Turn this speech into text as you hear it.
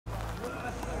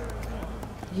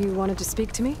You wanted to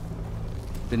speak to me?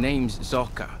 The name's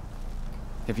Zokkah.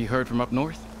 Have you heard from up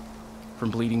north? From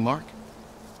Bleeding Mark?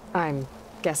 I'm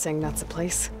guessing that's a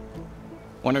place.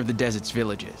 One of the desert's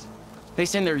villages. They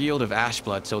send their yield of ash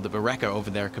blood so the Bereka over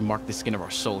there can mark the skin of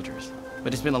our soldiers.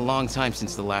 But it's been a long time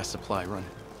since the last supply run.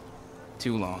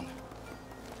 Too long.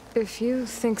 If you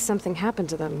think something happened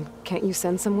to them, can't you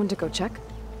send someone to go check?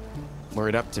 Were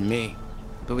it up to me.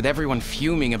 But with everyone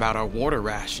fuming about our water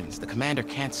rations, the commander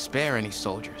can't spare any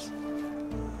soldiers.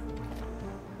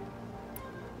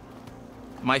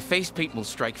 My facepaint will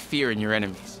strike fear in your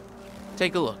enemies.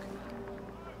 Take a look.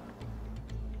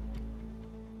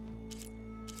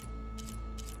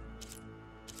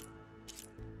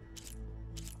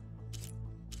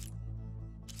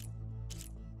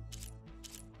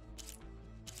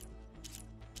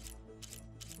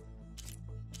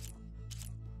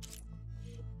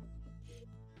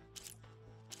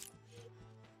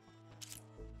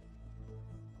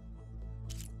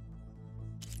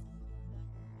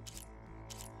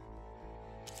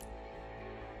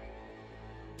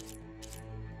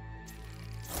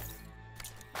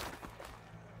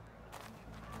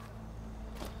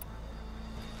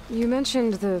 You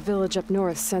mentioned the village up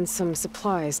north sends some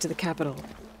supplies to the capital.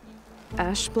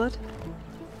 Ash blood?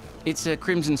 It's a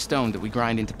crimson stone that we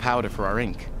grind into powder for our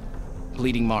ink.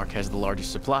 Bleeding Mark has the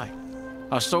largest supply.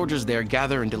 Our soldiers there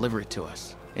gather and deliver it to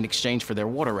us, in exchange for their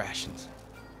water rations.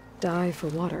 Die for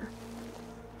water.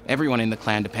 Everyone in the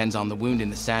clan depends on the wound in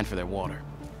the sand for their water.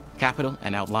 Capital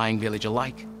and outlying village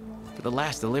alike. But the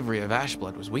last delivery of ash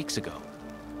blood was weeks ago.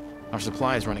 Our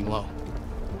supply is running low.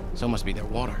 So must be their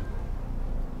water.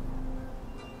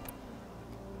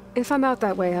 If I'm out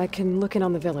that way, I can look in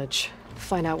on the village,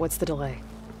 find out what's the delay.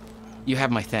 You have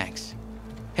my thanks.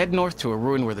 Head north to a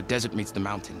ruin where the desert meets the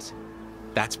mountains.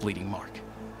 That's Bleeding Mark.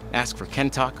 Ask for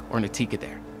Kentok or Natika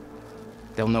there.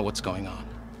 They'll know what's going on.